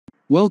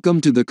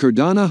Welcome to the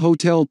Cardano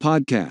Hotel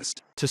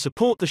podcast. To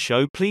support the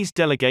show, please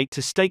delegate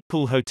to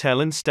Stakepool Hotel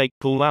and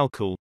Stakepool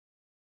Alcohol.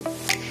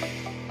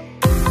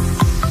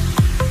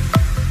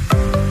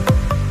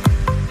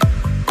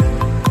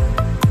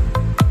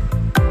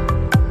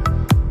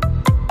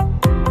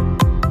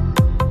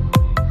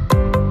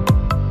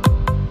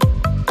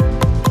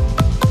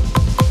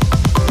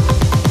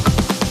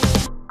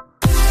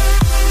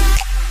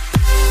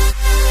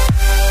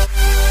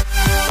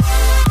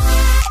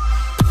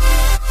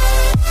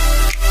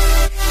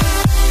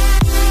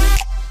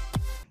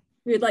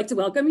 We'd like to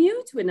welcome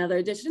you to another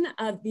edition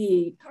of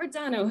the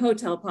Cardano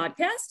Hotel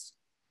podcast.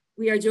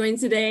 We are joined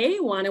today,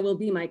 Juana will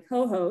be my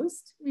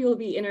co-host. We will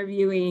be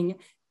interviewing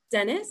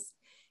Dennis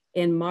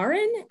and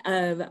Maren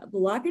of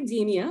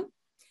Blockademia.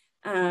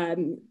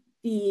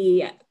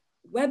 The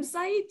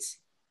website,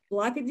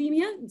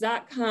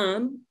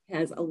 blockademia.com,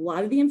 has a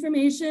lot of the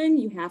information.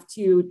 You have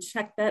to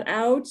check that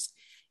out.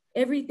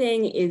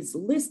 Everything is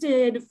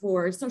listed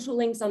for social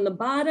links on the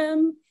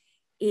bottom,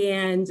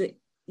 and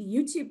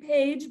YouTube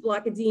page,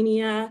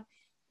 Blockademia,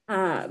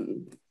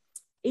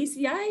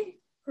 ACI,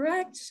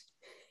 correct?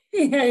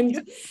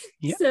 And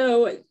yep.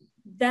 So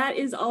that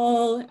is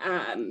all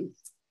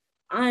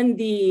on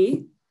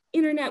the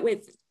internet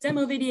with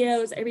demo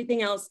videos,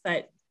 everything else.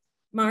 But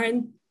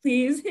Maren,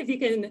 please, if you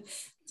can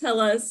tell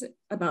us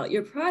about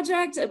your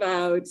project,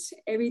 about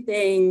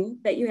everything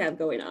that you have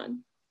going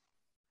on.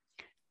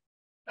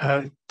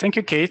 Thank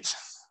you, Kate,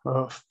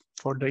 for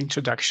the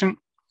introduction.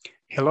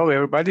 Hello,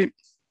 everybody.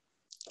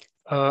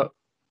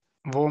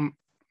 Warm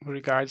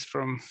regards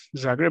from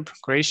Zagreb,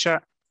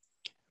 Croatia,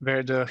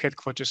 where the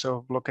headquarters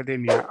of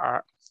Blockademia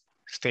are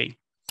staying.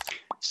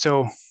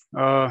 So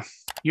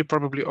you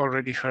probably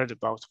already heard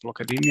about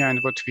Blockademia and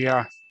what we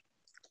are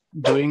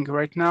doing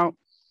right now.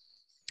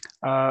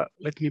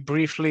 Let me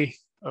briefly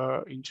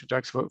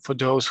introduce for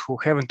those who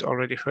haven't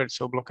already heard.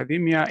 So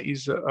Blockademia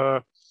is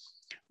a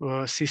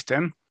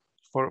system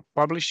for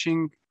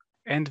publishing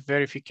and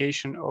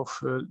verification of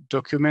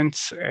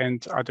documents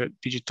and other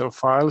digital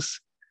files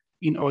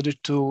in order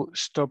to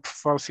stop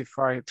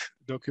falsified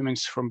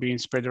documents from being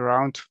spread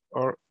around,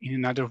 or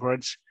in other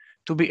words,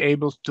 to be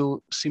able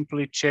to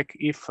simply check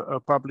if a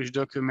published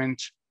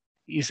document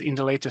is in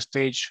the later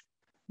stage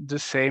the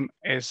same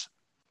as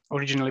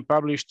originally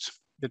published,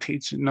 that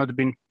it's not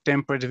been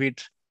tampered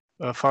with,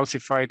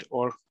 falsified,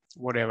 or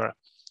whatever.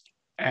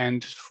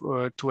 And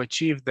to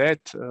achieve that,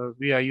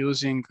 we are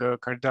using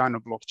Cardano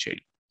blockchain.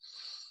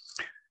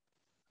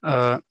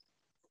 I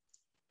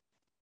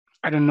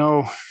don't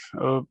know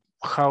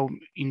how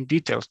in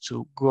detail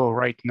to go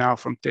right now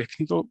from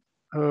technical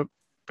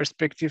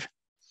perspective.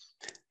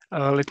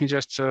 Let me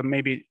just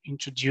maybe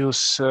introduce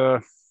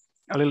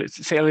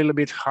say a little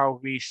bit how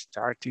we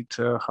started,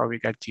 how we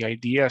got the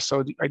idea.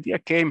 So the idea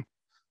came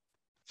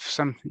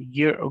some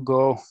year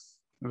ago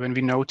when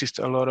we noticed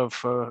a lot of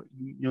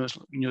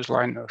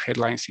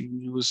headlines in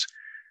news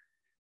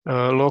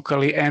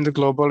locally and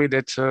globally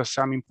that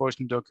some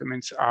important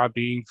documents are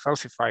being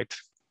falsified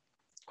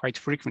quite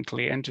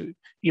frequently. And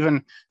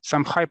even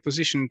some high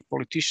position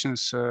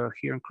politicians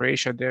here in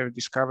Croatia, they're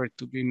discovered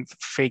to be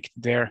faked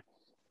their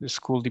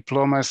school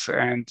diplomas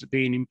and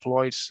being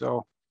employed.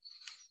 So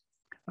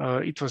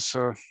it was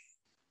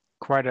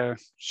quite a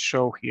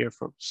show here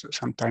for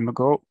some time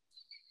ago.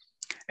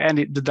 And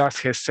the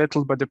dust has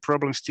settled, but the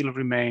problem still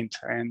remained.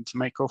 And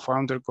my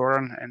co-founder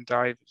Goran and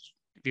I,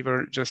 we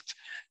were just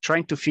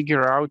trying to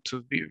figure out,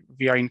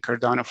 we are in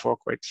Cardano for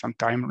quite some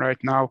time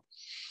right now,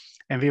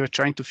 and we were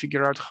trying to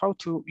figure out how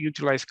to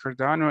utilize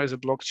Cardano as a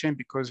blockchain,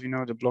 because we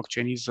know the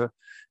blockchain is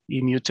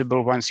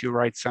immutable. Once you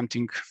write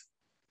something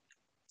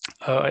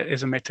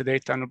as a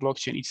metadata on a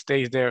blockchain, it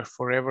stays there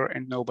forever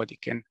and nobody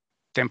can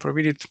tamper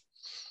with it.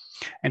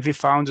 And we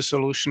found a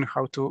solution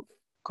how to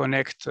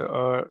connect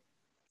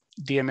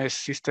DMS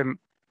system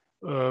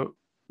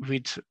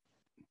with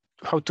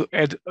how to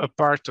add a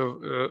part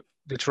of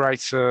that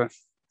writes a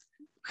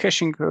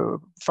hashing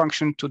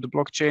function to the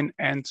blockchain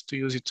and to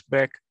use it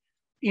back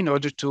in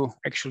order to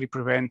actually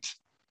prevent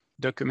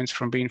documents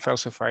from being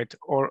falsified.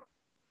 Or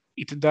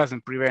it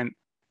doesn't prevent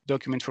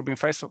documents from being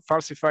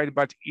falsified,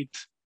 but it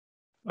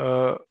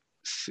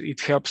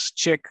helps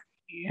check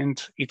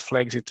and it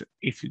flags it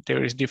if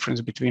there is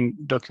difference between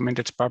document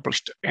that's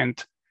published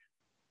and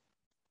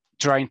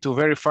trying to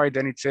verify.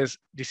 Then it says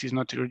this is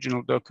not the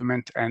original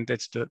document, and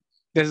that's the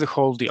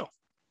whole deal.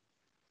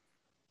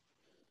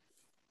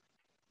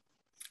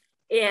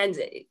 And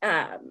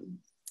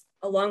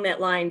along that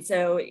line,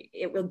 so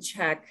it will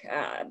check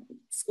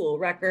school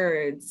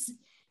records,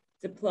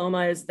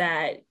 diplomas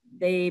that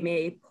they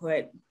may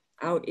put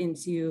out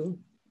into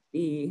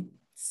the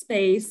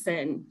space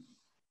and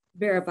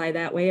verify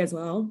that way as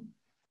well.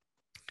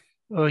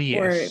 Oh,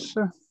 yes.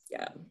 Or,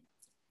 yeah.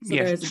 So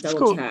yes. there's a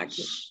double check.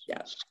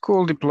 Yeah.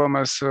 School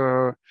diplomas,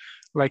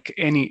 like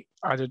any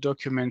other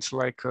documents,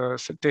 like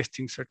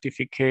testing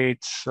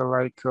certificates,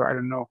 like, I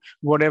don't know,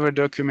 whatever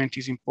document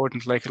is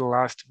important, like the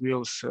last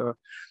wills,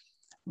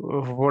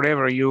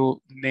 whatever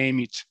you name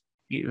it,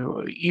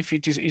 if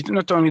it's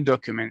not only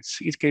documents,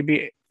 it can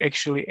be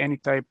actually any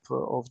type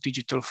of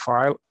digital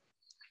file.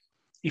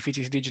 If it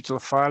is digital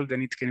file,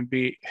 then it can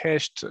be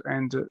hashed,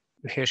 and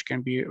the hash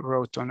can be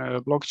wrote on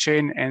a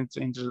blockchain, and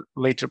in the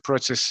later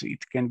process,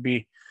 it can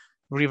be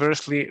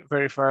reversely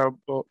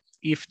verifiable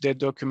if the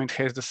document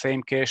has the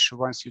same cache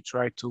once you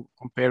try to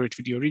compare it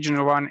with the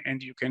original one.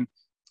 And you can,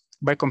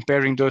 by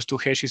comparing those two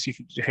hashes, if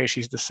the hash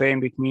is the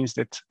same, it means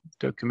that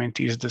document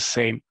is the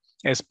same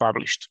as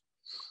published.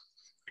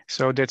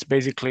 So that's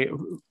basically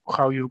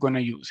how you're going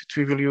to use it.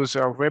 We will use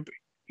our web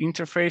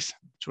interface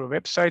through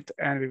a website,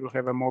 and we will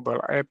have a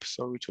mobile app,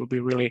 so it will be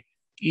really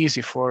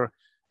easy for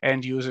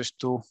end users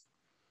to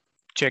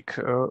check.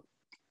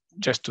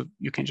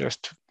 You can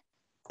just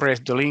press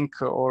the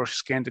link or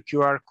scan the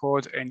QR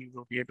code, and you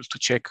will be able to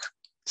check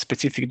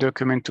specific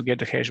document to get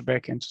the hash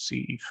back and to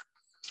see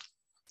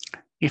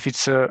if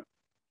it's the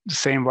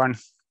same one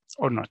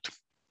or not.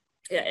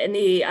 Yeah, and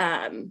the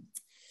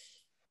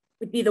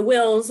would be the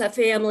wills, a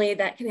family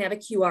that can have a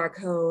QR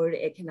code.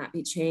 It cannot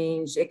be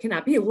changed. It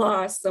cannot be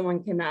lost.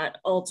 Someone cannot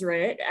alter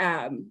it.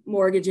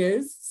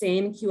 Mortgages,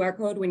 same QR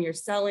code when you're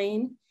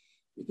selling.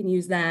 You can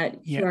use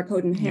that QR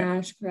code and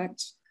hash,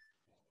 correct?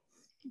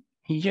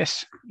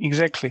 Yes,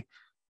 exactly.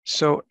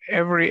 So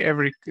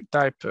every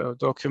type of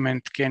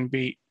document can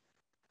be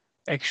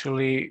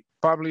actually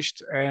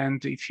published,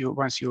 and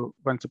once you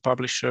want to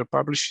publish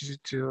it,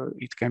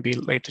 it can be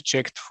later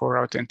checked for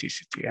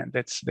authenticity, and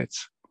that's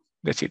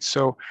it.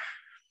 So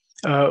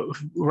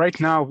right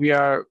now we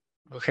are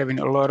having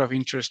a lot of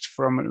interest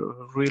from a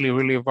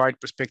really wide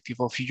perspective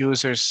of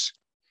users.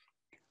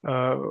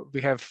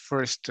 We have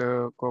first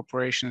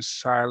cooperations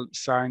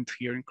signed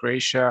here in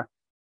Croatia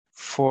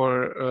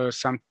for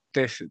some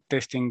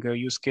testing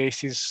use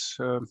cases.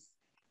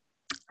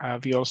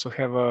 We also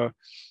have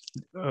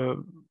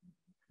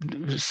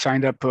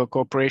signed up a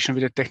cooperation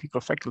with the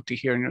technical faculty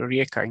here in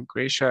Rijeka in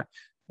Croatia.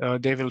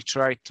 They will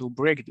try to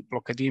break the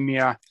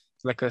Blockademia,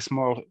 like a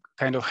small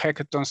kind of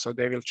hackathon. So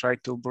they will try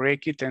to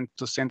break it and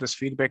to send us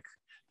feedback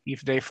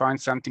if they find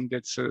something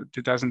that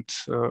doesn't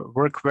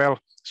work well,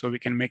 so we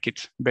can make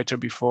it better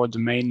before the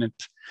mainnet.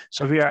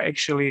 So we are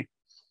actually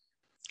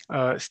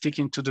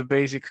sticking to the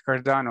basic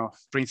Cardano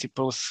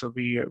principles. So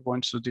we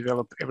want to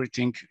develop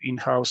everything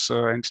in-house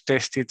and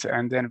test it,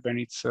 and then when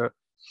it's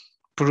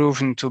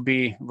proven to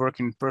be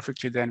working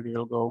perfectly, then we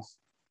will go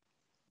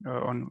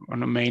on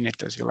a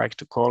mainnet, as you like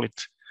to call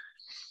it.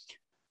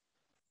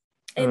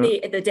 And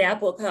the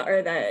DApp will come,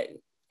 or the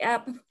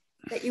app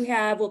that you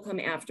have will come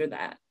after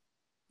that.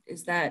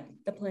 Is that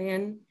the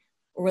plan,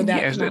 or will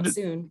that come out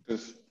soon?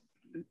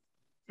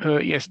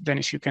 Yes,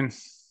 Dennis, you can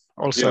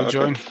also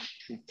join.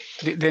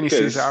 Dennis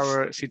is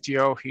our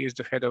CTO. He is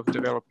the head of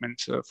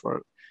development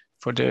for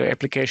the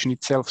application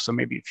itself. So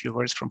maybe a few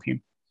words from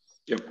him.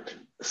 Yep.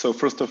 So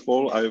first of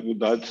all, I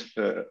would like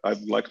to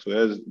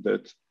add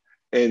that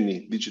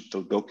any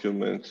digital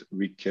document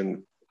we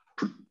can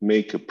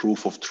make a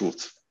proof of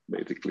truth.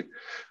 Basically,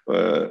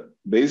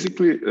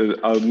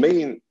 our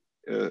main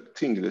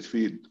thing that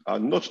we are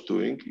not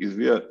doing is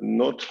we are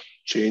not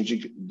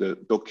changing the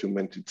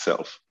document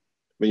itself.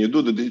 When you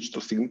do the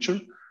digital signature,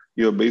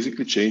 you are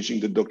basically changing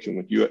the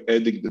document. You are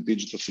adding the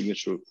digital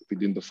signature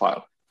within the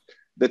file.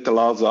 That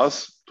allows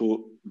us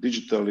to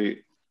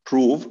digitally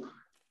prove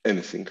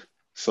anything.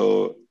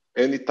 So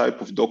any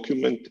type of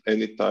document,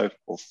 any type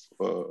of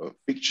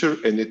picture,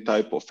 any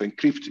type of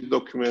encrypted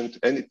document,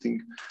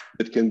 anything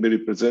that can be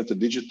represented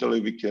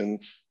digitally, we can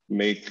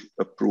make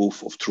a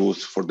proof of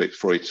truth for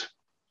it.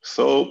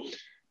 So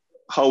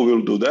how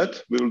we'll do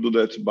that? We will do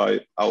that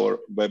by our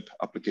web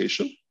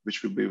application,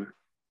 which will be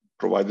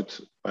provided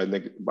by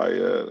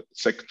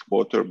second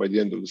quarter, by the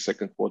end of the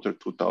second quarter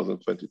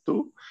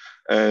 2022.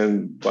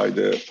 And by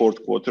the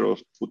fourth quarter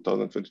of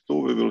 2022,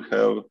 we will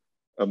have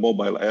a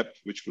mobile app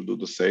which will do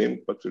the same,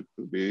 but it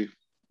will be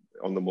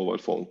on the mobile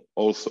phone,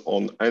 also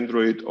on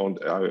Android, on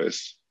the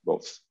iOS,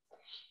 both.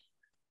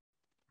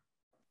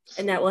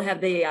 And that will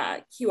have the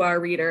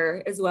QR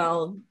reader as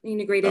well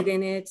integrated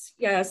in it.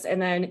 Yes, and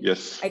then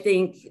I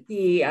think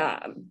the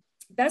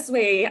best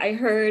way I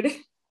heard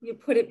you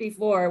put it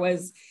before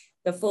was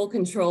the full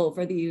control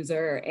for the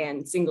user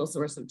and single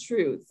source of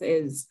truth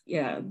is,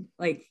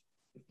 like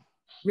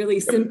really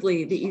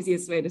simply the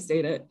easiest way to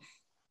state it,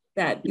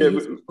 that the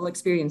user will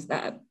experience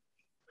that.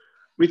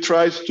 We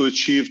tried to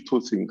achieve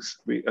two things.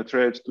 We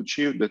tried to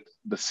achieve that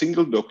the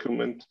single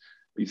document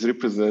is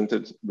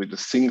represented with a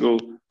single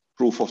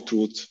proof of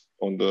truth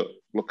on the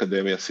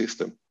Blockademia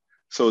system.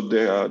 So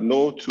there are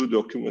no two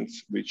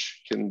documents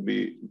which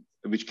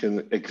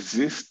can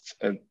exist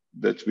and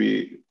that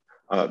we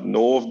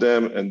know of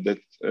them and that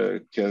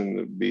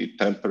can be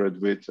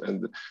tampered with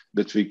and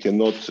that we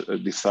cannot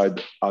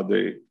decide are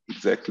they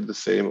exactly the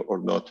same or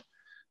not.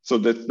 So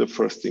that's the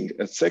first thing.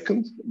 And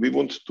second, we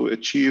want to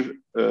achieve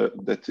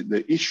that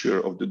the issuer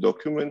of the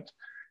document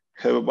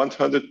have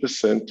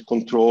 100%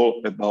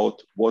 control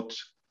about what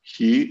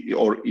he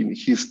or in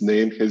his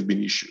name has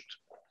been issued.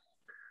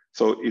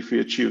 So if we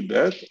achieve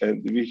that,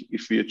 and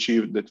if we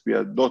achieve that we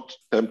are not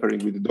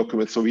tampering with the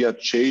document, so we are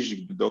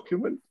changing the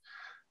document,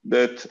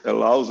 that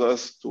allows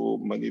us to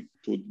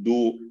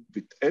do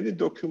with any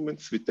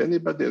documents, with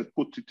anybody, and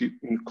put it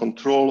in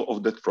control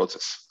of that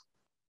process.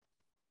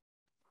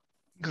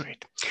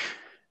 Great.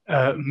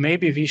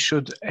 Maybe we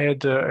should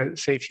add,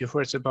 say a few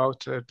words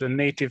about the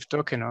native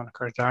token on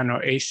Cardano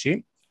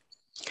AC.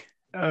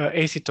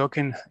 AC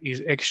token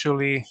is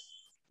actually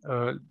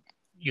a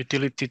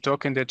utility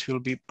token that will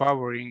be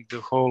powering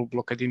the whole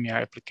Blockademia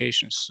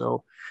application.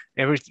 So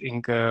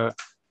everything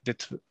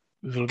that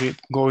will be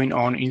going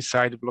on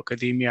inside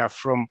Blockademia,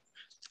 from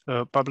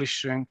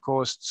publishing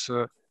costs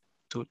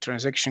to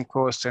transaction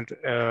costs, and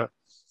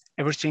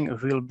everything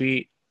will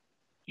be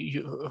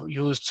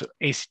used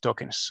AC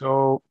tokens.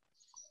 So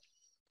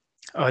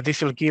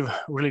this will give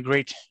really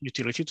great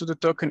utility to the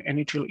token, and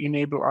it will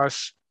enable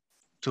us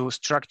to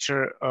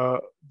structure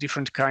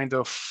different kind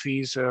of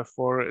fees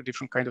for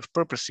different kind of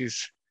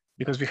purposes,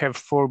 because we have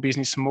 4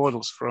 business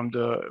models, from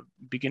the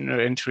beginner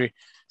entry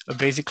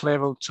basic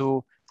level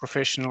to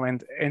professional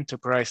and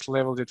enterprise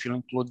level that will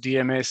include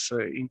DMS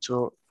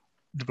into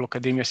the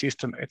Blockademia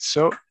system,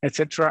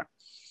 etc.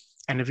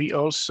 And we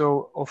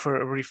also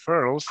offer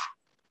referrals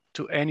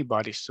to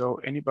anybody. So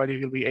anybody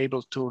will be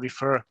able to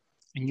refer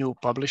a new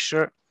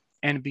publisher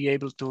and be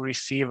able to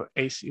receive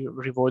AC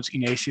rewards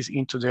in ACs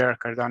into their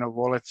Cardano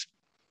wallets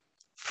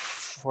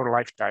for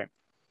lifetime.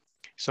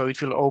 So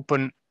it will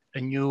open a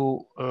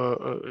new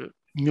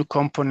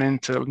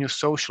component, a new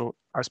social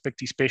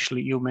aspect.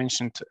 Especially you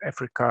mentioned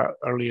Africa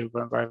earlier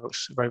when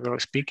we were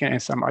speaking,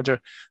 and some other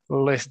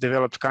less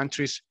developed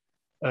countries.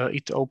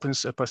 It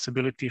opens a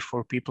possibility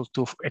for people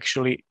to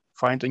actually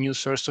find a new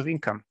source of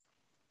income,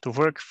 to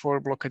work for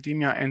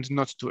Blockademia and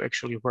not to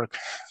actually work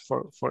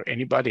for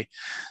anybody,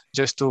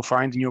 just to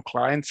find new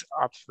clients,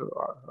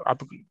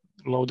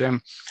 upload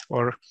them,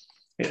 or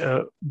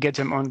get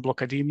them on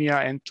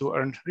Blockademia and to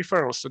earn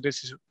referrals. So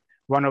this is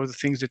one of the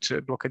things that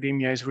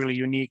Blockademia is really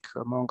unique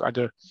among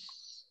other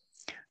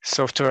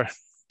software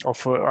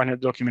of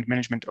document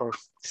management or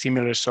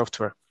similar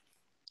software.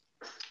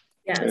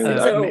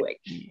 Yeah.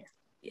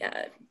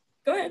 Yeah.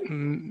 Go ahead.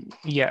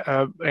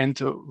 And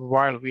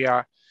while we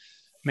are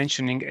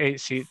mentioning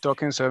AC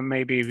tokens,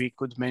 maybe we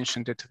could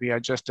mention that we are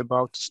just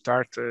about to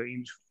start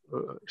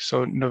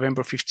so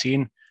November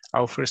 15,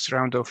 our first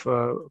round of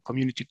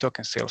community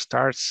token sale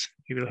starts.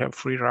 We will have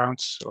 3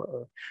 rounds,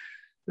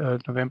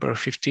 November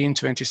 15,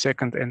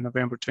 22nd, and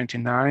November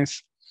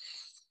 29th.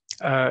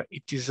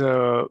 It is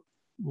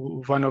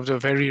one of the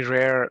very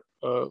rare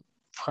 100%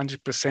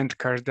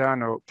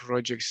 Cardano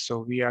projects. So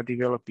we are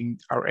developing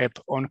our app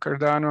on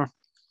Cardano.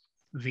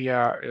 We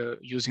are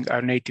using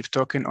our native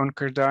token on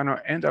Cardano,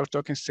 and our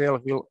token sale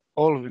will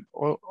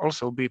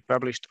also be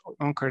published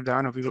on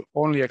Cardano. We will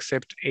only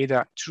accept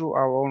ADA through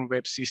our own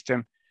web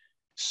system.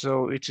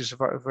 So it is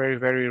very,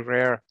 very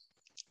rare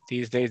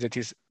these days that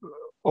is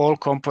all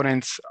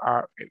components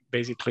are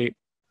basically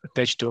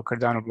attached to a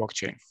Cardano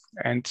blockchain.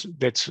 And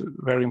that's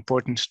very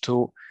important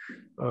to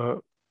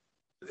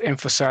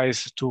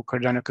emphasize to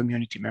Cardano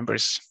community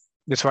members.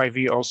 That's why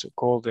we also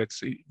call that,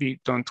 we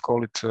don't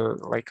call it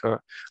like a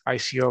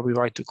ICO, we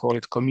like to call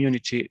it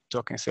community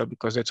token sale,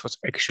 because that's what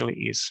actually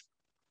is.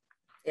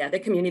 Yeah, the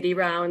community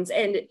rounds.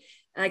 And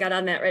I got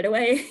on that right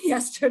away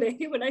yesterday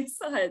when I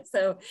saw it.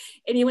 So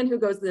anyone who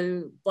goes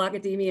to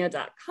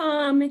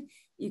blockademia.com,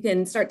 you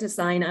can start to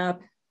sign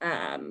up.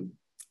 And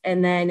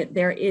then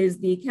there is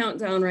the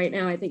countdown right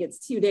now. I think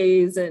it's 2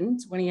 days and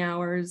 20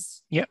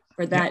 hours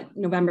for that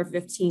November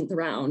 15th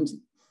round.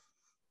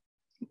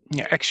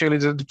 Yeah, actually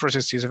the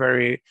process is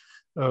very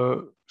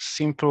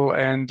simple,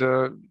 and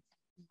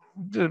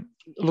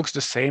looks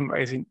the same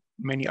as in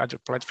many other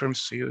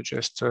platforms. So you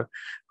just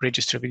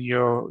register with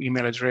your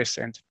email address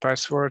and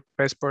password,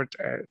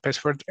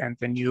 and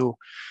then you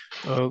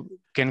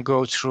can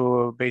go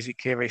through a basic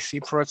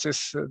KYC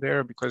process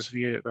there, because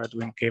we are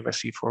doing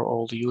KYC for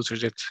all the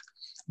users that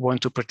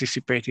want to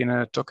participate in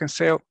a token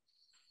sale.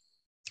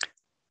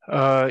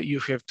 You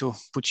have to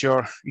put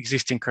your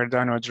existing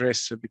Cardano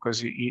address,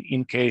 because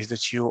in case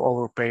that you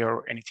overpay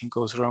or anything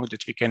goes wrong,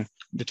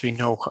 that we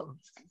know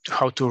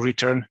how to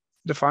return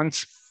the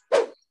funds.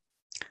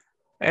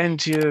 And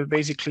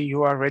basically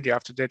you are ready.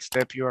 After that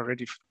step, you are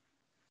ready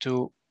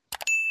to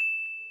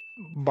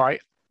buy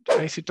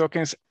AC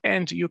tokens,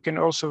 and you can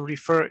also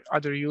refer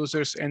other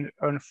users and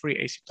earn free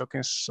AC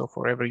tokens. So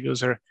for every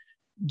user,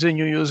 the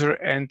new user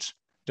and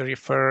the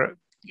referrer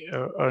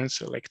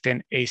earns like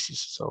 10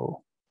 ACs.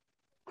 So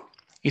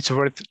it's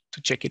worth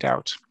to check it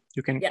out.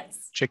 You can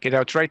check it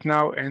out right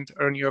now and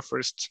earn your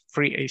first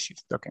free AC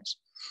tokens.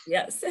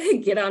 Yes,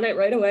 get on it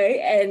right away.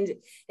 And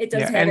it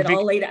does have it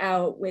all laid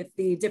out with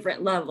the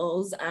different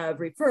levels of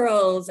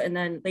referrals. And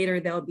then later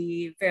there'll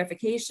be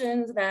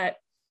verifications that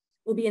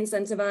will be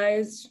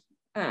incentivized.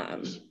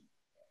 And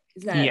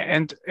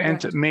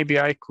maybe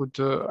I could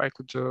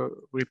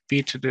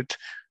repeat that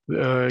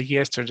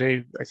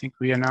yesterday, I think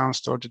we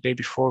announced, or the day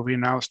before we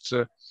announced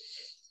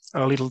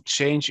a little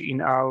change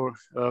in our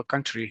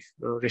country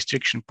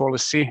restriction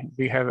policy.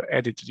 We have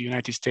added the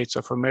United States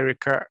of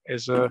America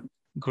as a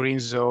green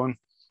zone,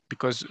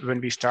 because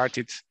when we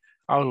started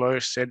our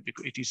lawyers said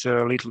it is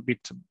a little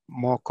bit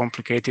more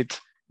complicated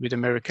with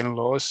American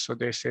laws. So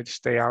they said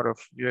stay out of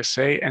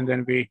USA. And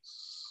then we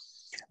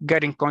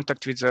get in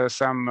contact with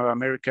some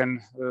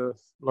American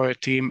lawyer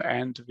team,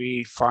 and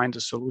we find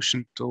a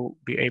solution to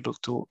be able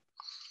to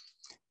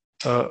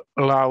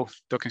allow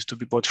tokens to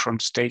be bought from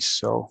the States.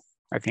 So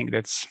I think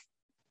that's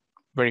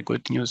very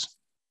good news.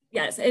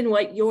 Yes, and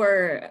what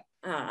your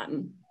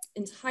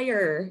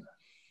entire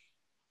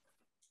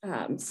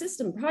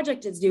system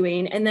project is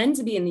doing, and then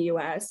to be in the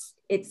US,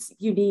 it's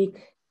unique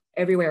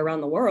everywhere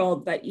around the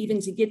world, but even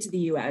to get to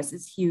the US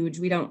is huge.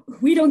 We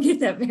don't get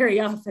that very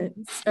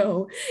often.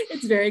 So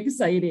it's very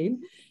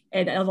exciting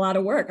and a lot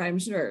of work, I'm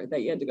sure,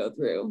 that you had to go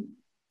through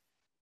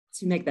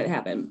to make that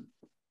happen.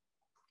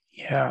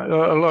 Yeah,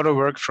 a lot of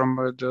work from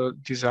the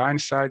design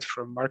side,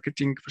 from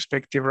marketing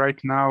perspective right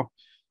now.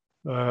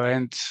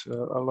 And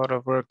a lot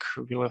of work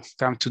will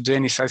come to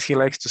Denis, as he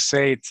likes to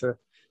say it,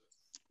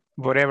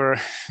 whatever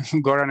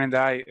Goran and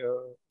I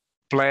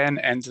plan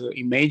and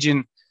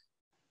imagine,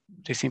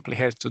 they simply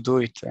have to do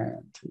it,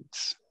 and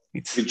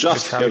it's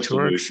just how it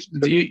works.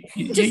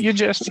 You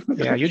just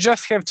you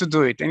just have to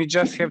do it, and it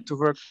just have to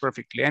work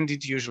perfectly, and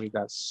it usually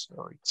does.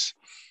 So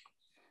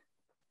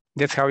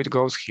that's how it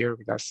goes here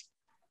with us.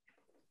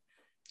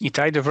 It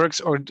either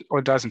works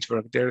or doesn't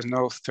work. There is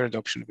no third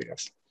option with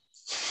us.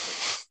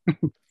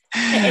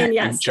 And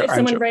yes, if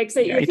someone breaks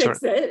it, you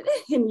fix it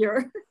in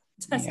your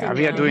testing. Yeah,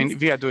 we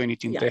are doing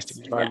it in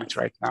testing environment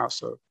right now.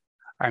 So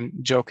I'm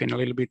joking a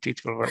little bit.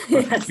 It will work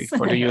perfectly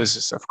for the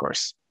users, of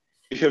course.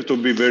 We have to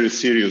be very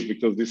serious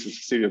because this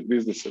is serious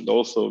business, and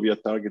also we are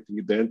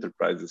targeting the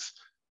enterprises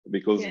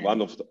because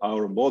one of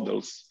our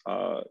models,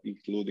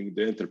 including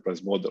the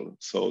enterprise model.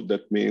 So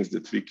that means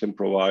that we can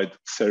provide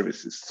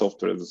services,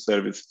 software as a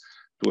service,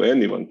 to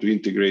anyone to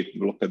integrate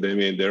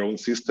Blockademia in their own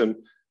system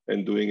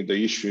and doing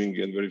the issuing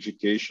and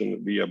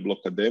verification via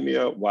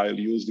Blockademia while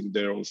using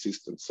their own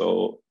system.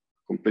 So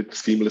complete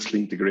seamlessly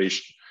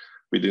integration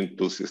within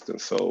two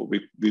systems. So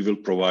we will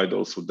provide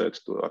also that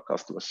to our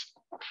customers.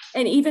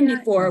 And even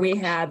before we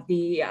had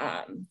the,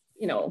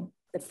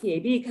 the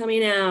PAB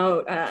coming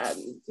out,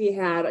 we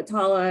have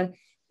Atala,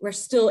 we're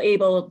still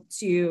able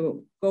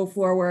to go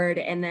forward.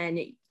 And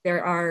then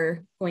there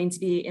are going to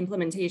be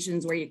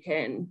implementations where you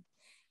can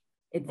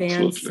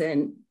advance. Absolutely.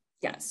 And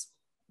yes.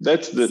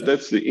 That's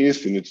the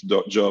infinite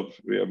job.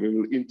 We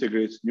will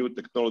integrate new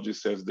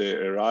technologies as they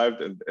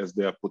arrive and as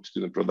they are put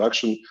in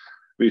production.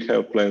 We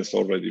have plans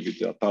already with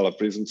the Atala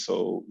Prism,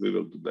 so we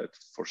will do that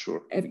for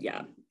sure.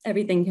 Yeah,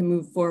 everything can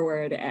move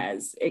forward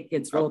as it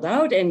gets rolled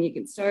out, and you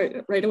can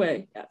start right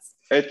away. Yes.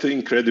 At an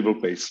incredible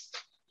pace.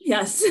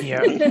 Yes,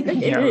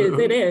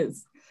 it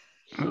is.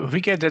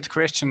 We get that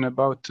question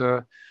about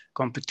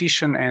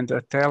competition and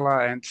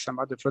Atala and some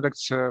other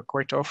products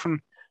quite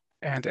often,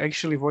 and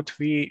actually,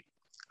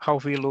 how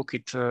we look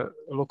at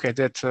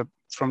that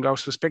from our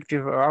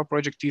perspective, our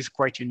project is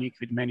quite unique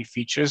with many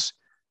features.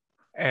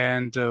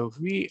 And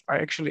we are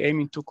actually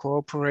aiming to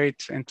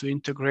cooperate and to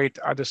integrate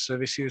other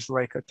services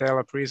like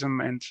Atala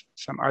Prism and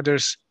some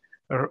others,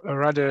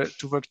 rather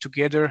to work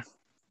together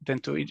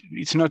than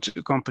it's not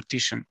a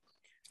competition.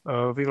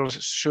 We will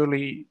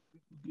surely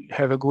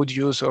have a good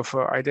use of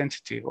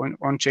identity,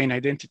 on-chain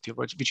identity,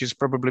 which is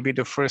probably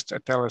the first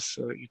Atala's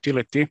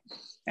utility.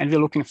 And we're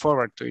looking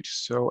forward to it.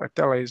 So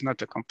Atala is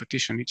not a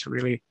competition. It's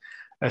really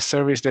a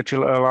service that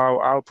will allow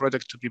our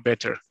product to be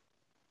better.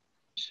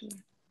 Sure.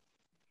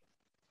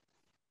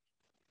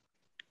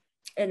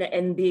 And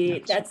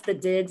that's the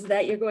DIDs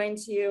that you're going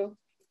to,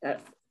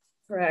 that's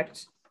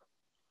correct.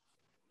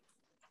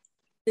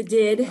 The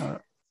DID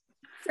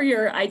for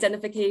your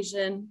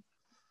identification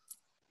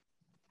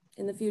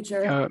in the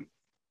future.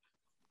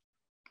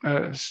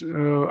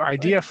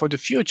 Idea for the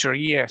future,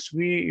 yes,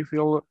 we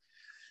will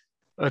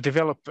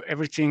develop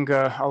everything,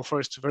 our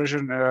first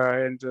version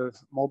and the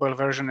mobile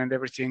version and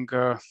everything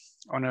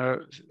on a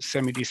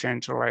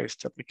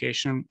semi-decentralized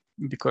application,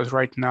 because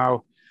right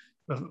now,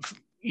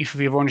 if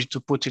we wanted to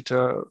put it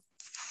a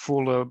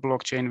full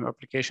blockchain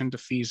application, the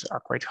fees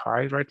are quite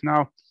high right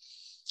now.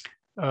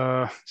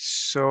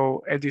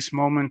 So at this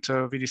moment,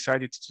 we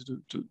decided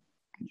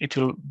it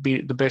will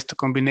be the best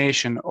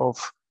combination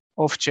of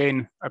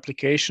off-chain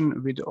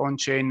application with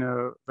on-chain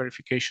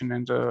verification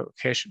and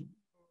hash,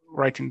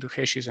 writing the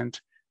hashes and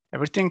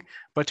everything.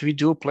 But we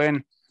do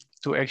plan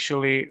to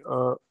actually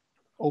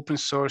open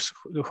source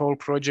the whole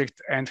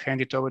project and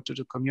hand it over to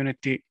the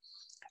community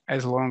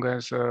as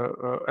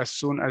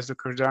soon as the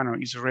Cardano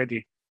is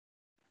ready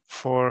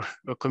for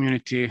a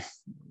community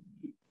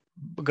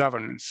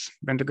governance.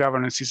 When the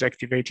governance is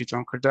activated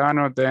on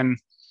Cardano, then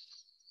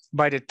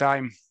by the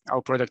time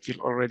our product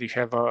will already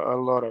have a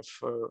lot of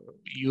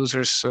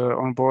users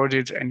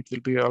onboarded, and it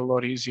will be a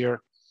lot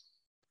easier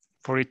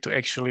for it to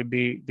actually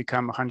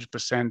become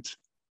 100%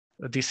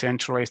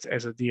 decentralized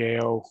as a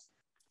DAO.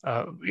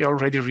 We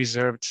already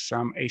reserved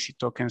some AC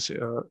tokens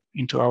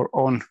into our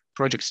own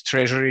project's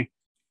treasury.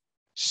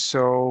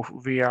 So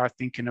we are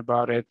thinking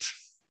about it.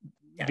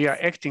 Yes. We are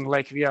acting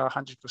like we are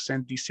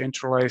 100%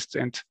 decentralized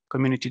and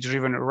community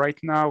driven right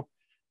now.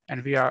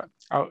 and we are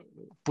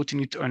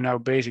putting it on our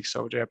basics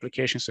of the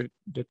application, so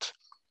that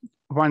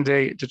one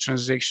day the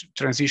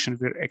transition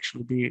will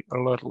actually be a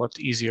lot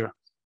easier.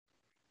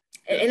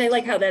 And I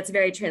like how that's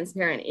very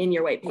transparent in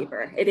your white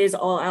paper. It is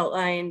all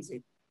outlined,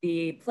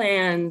 the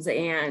plans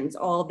and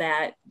all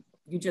that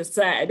you just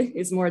said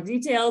is more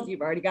detailed.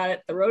 You've already got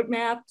it, the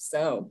roadmap.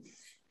 So,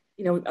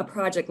 you know, a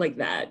project like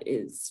that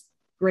is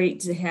great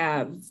to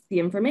have the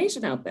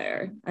information out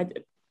there. A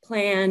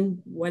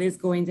plan what is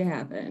going to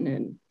happen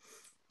and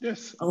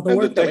yes, all the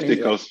work that went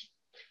into it.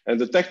 And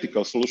the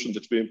technical solution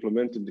that we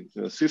implement in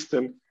the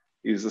system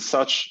is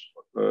such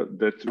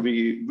that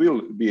we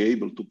will be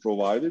able to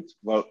provide it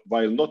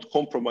while not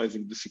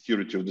compromising the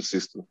security of the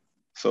system.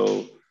 So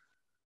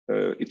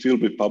it will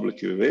be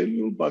publicly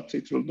available, but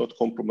it will not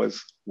compromise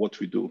what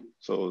we do.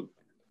 So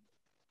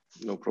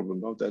no problem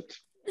about that.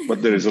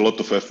 But there is a lot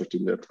of effort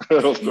in that,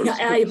 of course.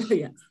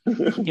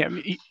 Yeah,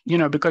 you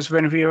know, because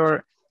when we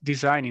were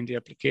designing the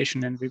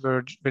application and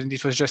when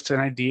it was just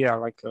an idea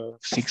like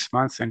 6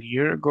 months and a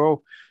year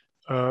ago,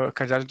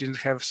 Cardano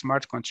didn't have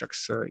smart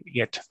contracts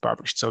yet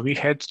published. So we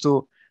had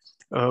to,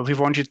 we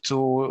wanted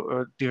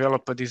to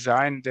develop a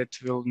design that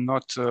will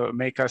not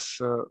make us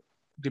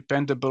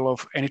dependable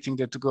of anything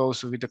that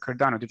goes with the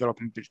Cardano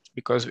development,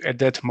 because at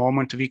that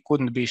moment we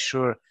couldn't be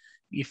sure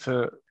if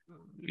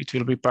it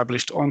will be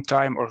published on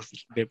time or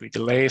there will be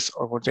delays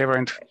or whatever,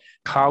 and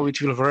how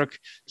it will work.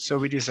 So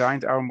we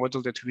designed our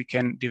model that we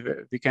can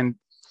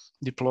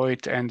deploy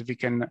it and we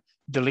can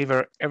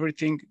deliver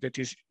everything that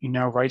is in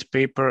our white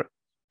paper,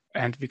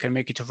 and we can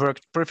make it work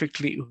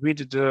perfectly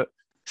with the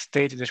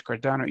state that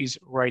Cardano is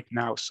right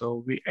now.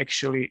 So we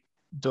actually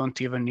don't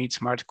even need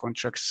smart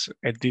contracts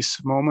at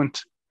this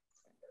moment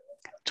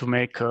to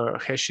make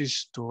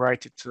hashes, to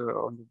write it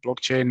on the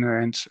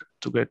blockchain, and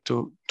to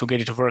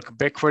get it to work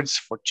backwards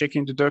for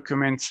checking the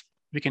documents.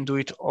 We can do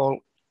it all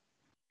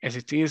as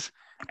it is.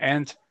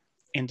 And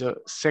in the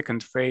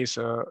second phase,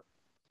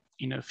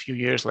 in a few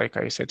years, like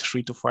I said,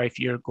 3 to 5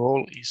 year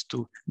goal is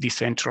to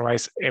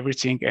decentralize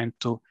everything and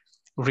to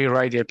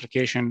rewrite the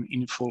application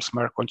in full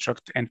smart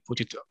contract and put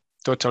it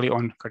totally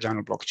on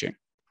Cardano blockchain.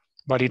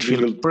 But it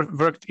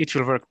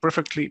will work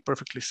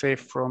perfectly safe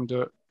from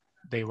the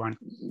day one.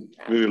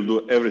 We will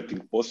do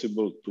everything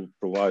possible to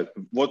provide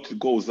what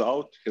goes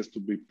out has to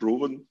be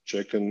proven,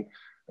 checked,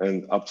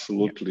 and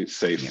absolutely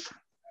safe.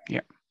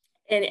 Yeah.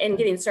 And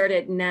getting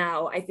started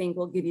now, I think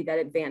will give you that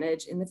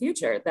advantage in the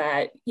future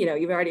that, you know,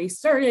 you've already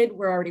started,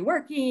 we're already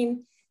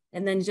working,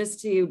 and then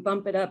just to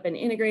bump it up and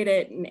integrate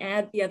it and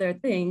add the other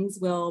things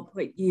will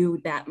put you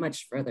that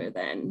much further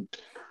than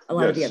a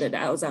lot of the other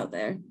DAOs out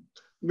there.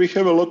 We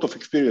have a lot of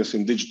experience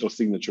in digital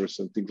signatures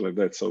and things like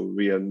that. So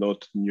we are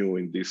not new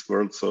in this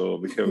world. So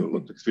we have a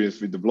lot of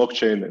experience with the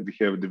blockchain, and we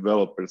have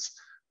developers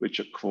which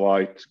are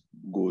quite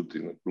good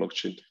in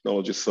blockchain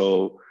technology.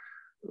 So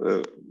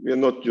we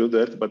are not new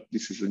that, but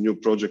this is a new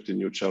project, a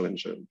new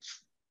challenge, and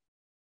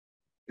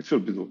it will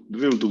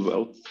do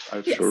well,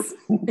 I'm sure.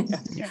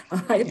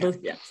 I believe,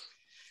 yes.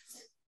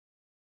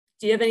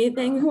 Do you have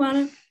anything,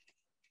 Juana?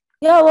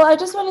 Yeah, well, I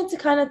just wanted to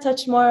kind of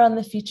touch more on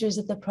the features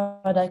that the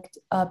product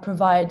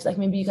provides. Like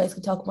maybe you guys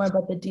could talk more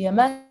about the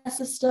DMS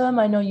system.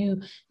 I know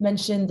you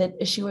mentioned that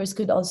issuers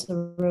could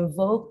also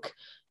revoke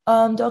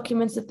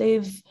documents that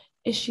they've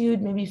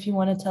issued. Maybe if you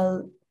want to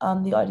tell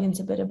the audience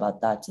a bit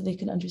about that so they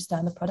can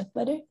understand the product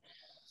better.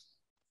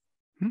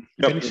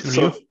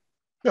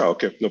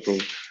 Okay, no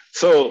problem.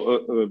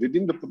 So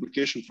within the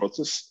publication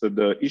process,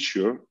 the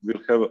issuer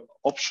will have an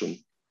option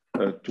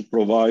to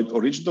provide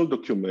original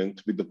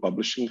document with the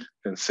publishing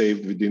and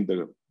saved within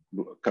the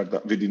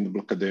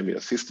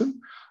Blockademia system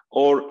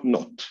or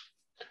not.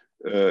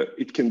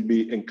 It can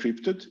be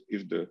encrypted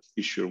if the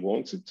issuer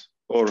wants it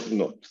or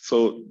not.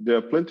 So there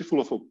are plentiful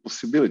of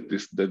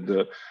possibilities that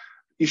the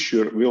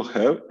issuer will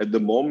have at the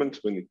moment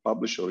when it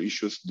publishes or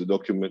issues the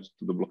document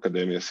to the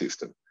Blockademia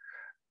system.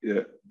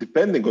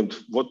 Depending on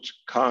what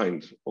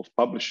kind of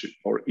publishing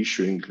or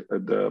issuing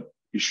the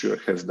issuer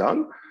has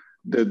done,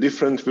 the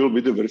different will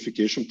be the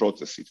verification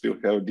process. It will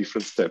have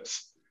different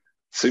steps.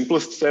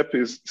 Simplest step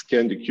is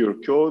scan the QR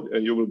code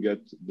and you will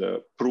get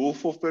the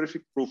proof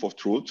of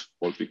truth,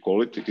 what we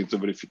call it. It is a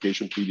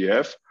verification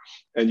PDF,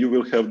 and you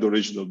will have the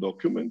original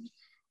document.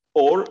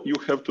 Or you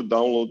have to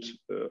download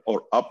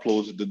or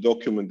upload the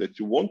document that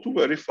you want to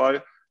verify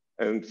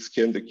and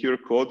scan the QR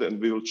code, and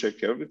we will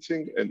check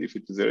everything. And if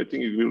it is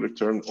everything, it will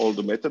return all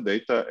the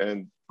metadata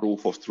and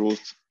proof of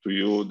truth to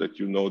you that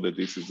you know that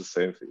this is the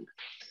same thing.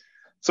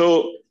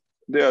 So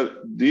there are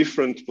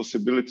different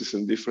possibilities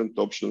and different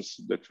options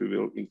that we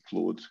will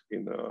include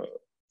in a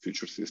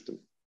future system.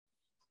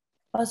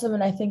 Awesome.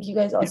 And I think you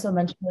guys also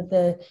mentioned that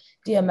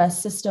the DMS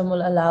system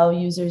will allow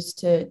users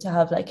to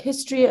have like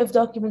history of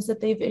documents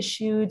that they've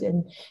issued.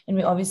 And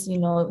we obviously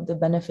know the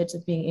benefits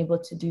of being able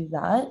to do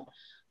that.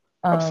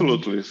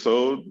 Absolutely.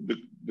 So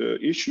the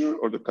issuer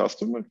or the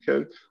customer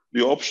has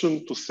the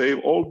option to save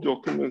all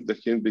documents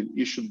that can be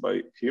issued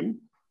by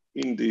him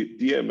in the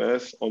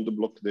DMS on the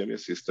Blockademia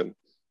system.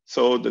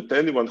 So that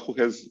anyone who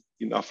has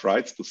enough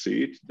rights to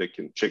see it, they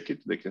can check it,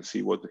 they can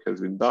see what has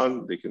been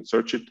done, they can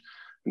search it.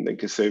 and they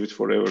can save it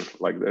forever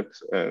like that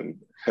and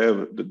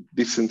have the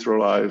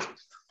decentralized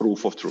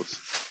proof of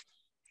truth.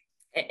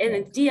 And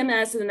the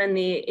DMS and then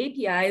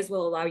the APIs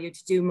will allow you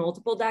to do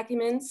multiple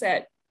documents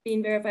at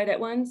being verified at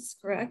once,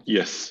 correct?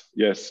 Yes,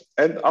 yes.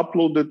 And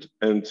uploaded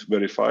and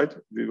verified.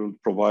 We will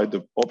provide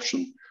the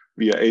option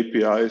via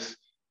APIs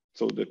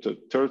so that a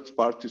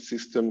third-party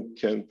system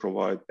can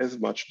provide as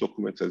much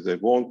documents as they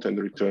want and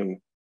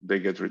return, they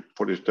get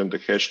for return the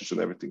hashes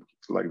and everything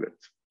like that.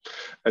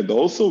 And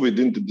also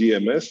within the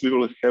DMS, we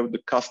will have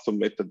the custom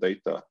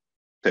metadata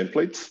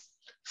templates.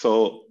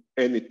 So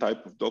any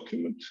type of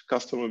document,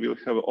 customer will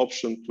have an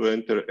option to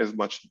enter as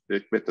much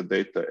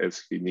metadata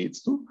as he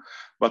needs to,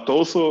 but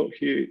also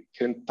he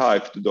can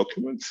type the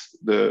documents,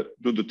 do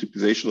the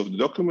typization of the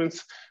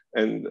documents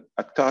and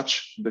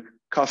attach the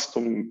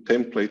custom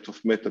template of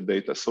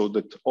metadata so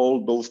that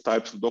all those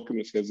types of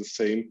documents have the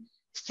same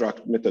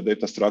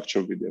metadata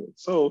structure within it.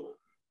 So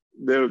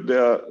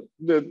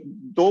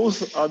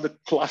those are the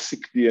classic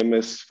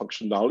DMS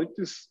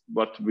functionalities,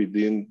 but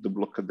within the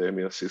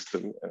Blockademia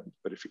system and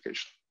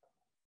verification.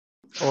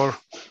 Or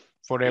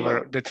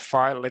whatever that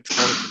file, let's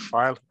call it a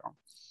file,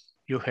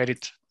 you had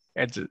it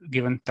at the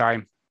given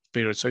time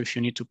period. So if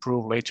you need to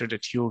prove later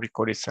that you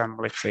recorded some,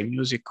 let's say,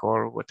 music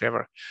or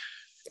whatever,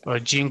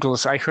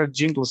 jingles. I heard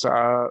jingles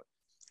are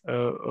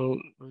a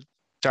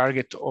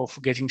target of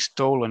getting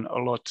stolen a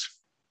lot.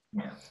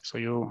 So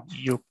you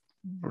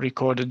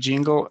record a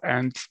jingle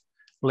and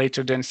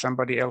later then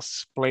somebody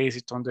else plays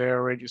it on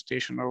their radio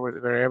station or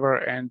wherever,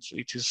 and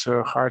it is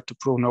hard to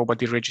prove.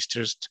 Nobody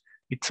registers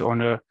it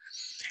on a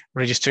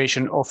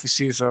registration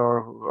offices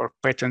or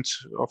patent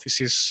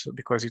offices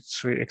because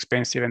it's really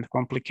expensive and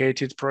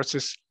complicated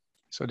process.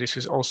 So this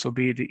will also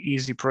be the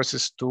easy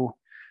process to,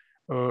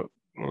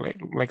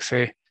 like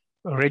say,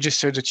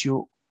 register that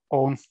you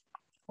own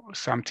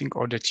something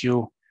or that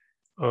you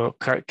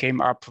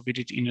came up with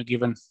it in a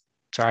given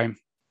time.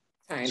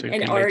 So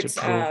and art,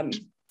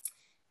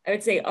 I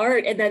would say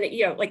art, and then,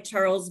 you know, like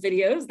Charles'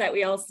 videos that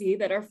we all see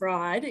that are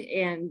fraud,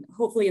 and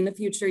hopefully in the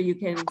future you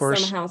can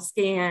somehow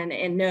scan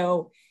and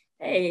know,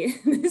 hey,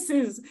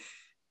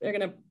 they're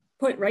gonna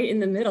put right in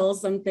the middle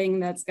something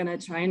that's gonna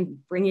try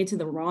and bring you to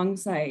the wrong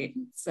site.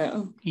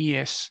 So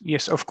yes,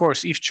 of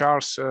course, if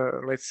Charles,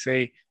 let's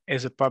say,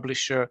 as a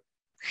publisher,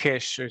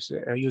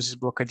 uses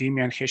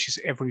Blockademia and hashes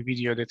every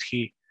video that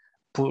he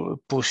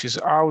pushes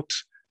out,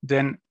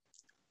 then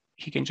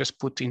he can just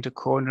put in the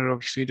corner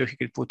of his video, he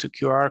can put a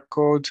QR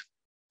code,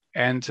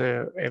 and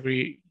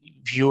every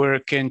viewer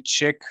can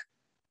check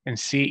and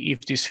see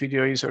if this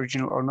video is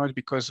original or not,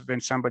 because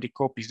when somebody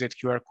copies that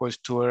QR code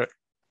to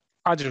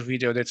other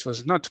video that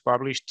was not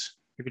published,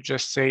 you could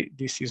just say,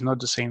 this is not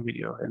the same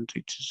video, and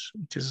it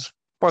is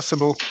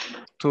possible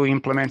to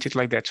implement it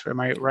like that. Am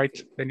I right,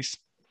 Dennis?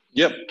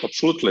 Yeah,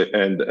 absolutely.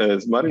 And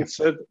as Marin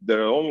said,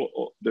 there are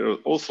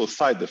also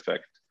side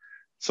effects.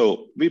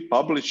 So we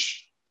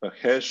publish a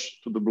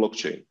hash to the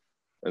blockchain.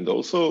 And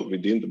also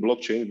within the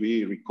blockchain,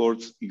 we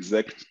record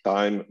exact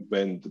time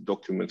when the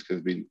document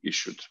has been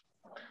issued.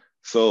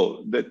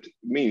 So that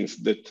means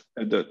that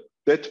at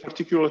that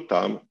particular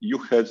time, you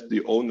had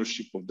the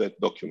ownership of that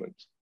document.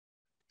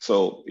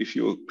 So if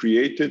you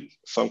created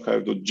some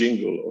kind of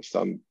jingle or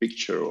some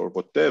picture or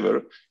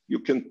whatever, you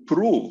can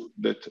prove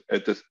that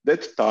at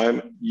that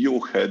time you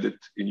had it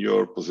in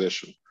your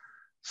possession.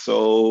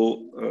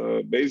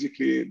 So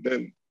basically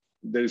then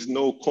there is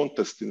no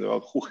contest in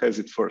who has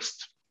it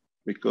first,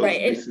 because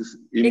this is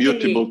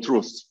immutable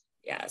truth.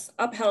 Yes,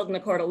 upheld in the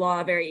court of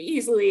law very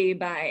easily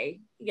by,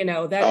 you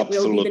know, that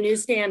will be the new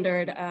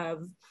standard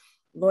of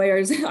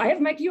lawyers. I have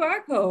my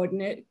QR code,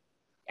 and it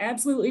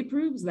absolutely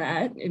proves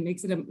that. It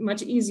makes it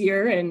much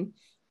easier, and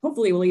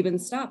hopefully will even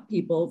stop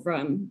people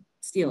from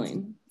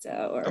stealing.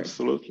 So,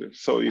 absolutely.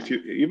 So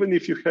even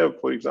if you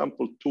have, for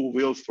example, 2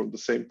 wills from the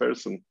same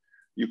person,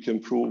 you can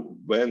prove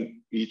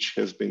when each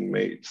has been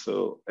made.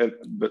 So,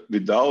 but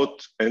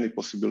without any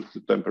possibility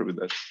to tamper with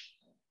that.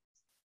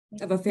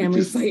 Of a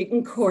family fight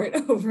in court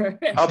over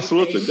everything.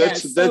 Absolutely.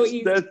 That's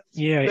the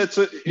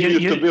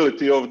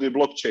immutability of the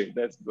blockchain.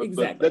 That's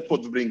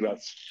what brings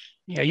us.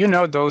 Yeah, you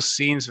know those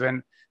scenes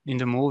when in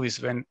the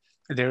movies when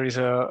there is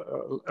a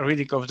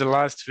reading of the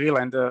last will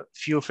and a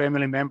few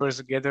family members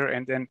together,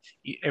 and then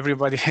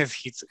everybody has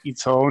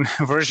its own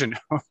version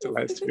of the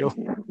last will.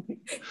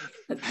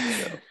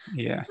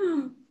 Yeah.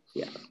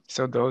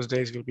 So those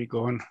days will be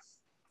gone.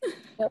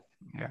 Yep.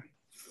 Yeah.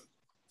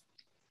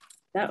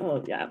 That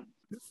will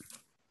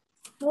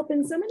help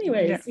in so many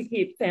ways to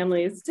keep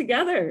families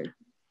together.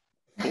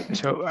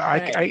 So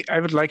I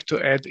would like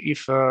to add,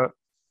 if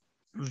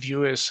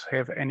viewers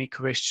have any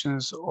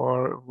questions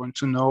or want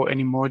to know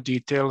any more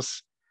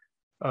details,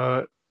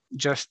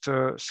 just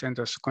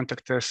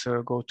contact us,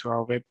 go to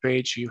our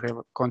webpage. You have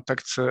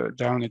contacts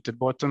down at the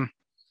bottom.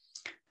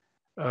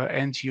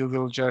 And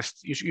you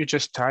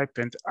just type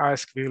and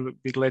ask. We'll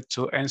be glad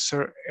to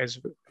answer.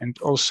 And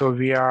also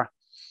we are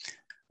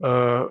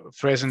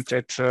present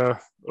at a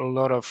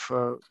lot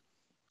of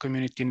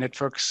community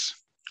networks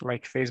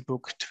like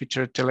Facebook,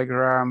 Twitter,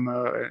 Telegram,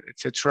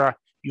 etc.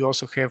 You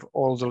also have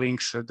all the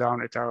links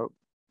down at our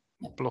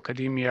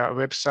Blockademia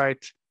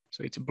website.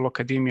 So it's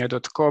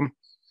blockademia.com.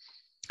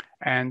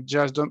 And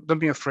just don't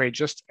be afraid,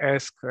 just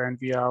ask, and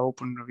we are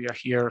open, we are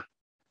here.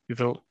 We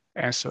will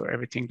answer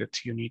everything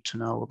that you need to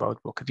know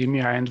about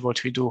Blockademia and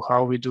what we do,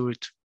 how we do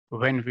it,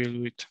 when we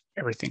do it,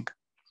 everything.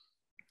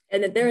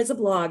 And that there is a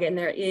blog and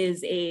there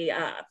is a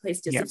place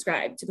to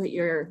subscribe, to put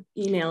your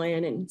email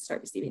in and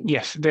start receiving.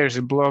 Yes, there's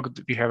a blog.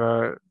 We have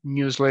a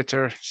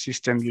newsletter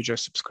system. You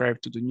just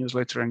subscribe to the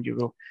newsletter and you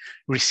will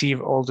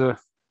receive all the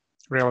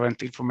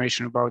relevant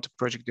information about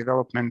project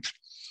development.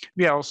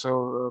 We are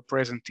also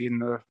present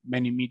in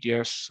many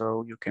media,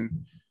 so you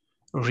can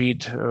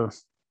read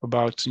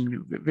about.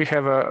 We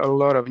have a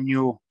lot of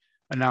new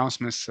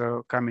announcements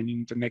coming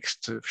in the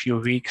next few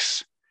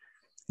weeks.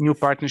 New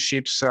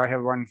partnerships. I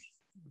have one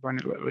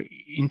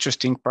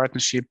interesting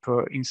partnership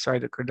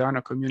inside the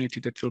Cardano community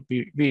that will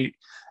be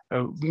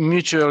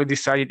mutually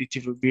decided.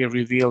 It will be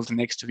revealed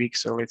next week,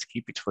 so let's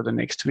keep it for the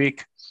next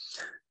week.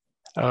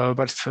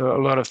 But a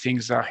lot of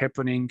things are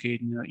happening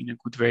in a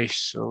good way,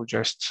 so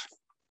just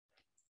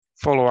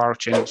follow our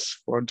channels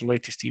for the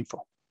latest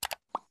info.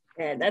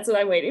 And that's what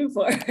I'm waiting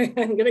for.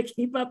 I'm going to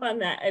keep up on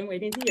that. I'm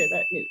waiting to hear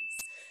that news.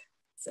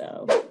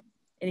 So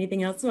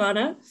anything else,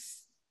 Juana?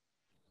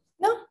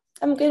 No,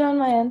 I'm good on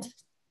my end.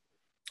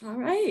 All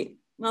right.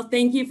 Well,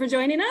 thank you for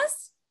joining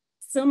us.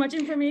 So much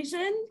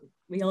information.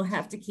 We'll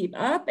have to keep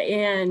up,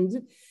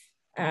 and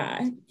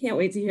can't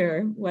wait to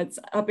hear what's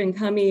up and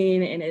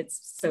coming. And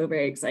it's so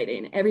very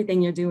exciting,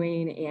 everything you're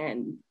doing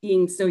and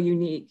being so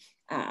unique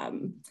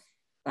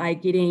by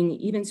getting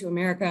even to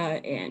America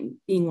and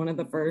being one of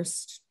the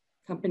first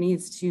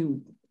companies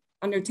to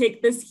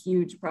undertake this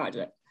huge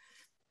project.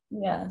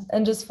 Yeah,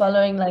 and just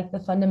following like the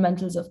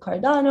fundamentals of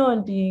Cardano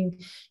and being,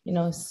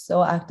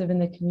 so active in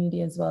the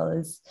community as well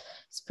is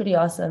pretty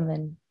awesome.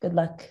 And good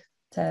luck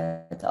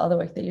to all the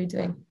work that you're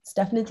doing. It's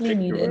definitely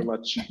needed. Thank you very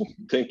much.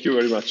 Thank you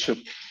very much.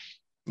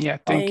 Yeah,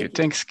 thank you.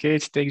 Thanks,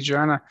 Kate. Thanks,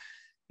 Joanna.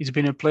 It's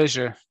been a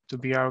pleasure to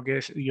be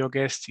your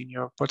guest in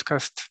your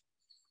podcast.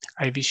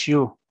 I wish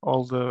you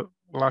all the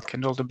luck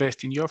and all the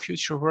best in your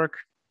future work.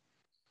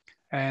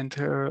 And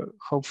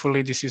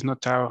hopefully this is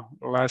not our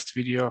last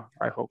video.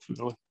 I hope we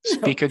will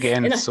speak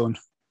again soon.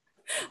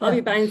 I'll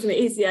be buying some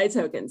ACI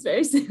tokens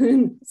very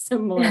soon,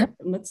 some more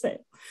from the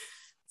sale.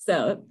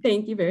 So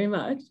thank you very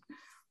much.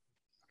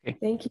 Okay.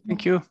 Thank you.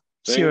 Thank you.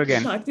 See you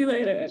again. Talk to you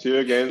later. See you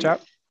again. Ciao.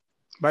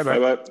 Bye-bye.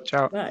 Bye-bye.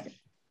 Ciao. Bye.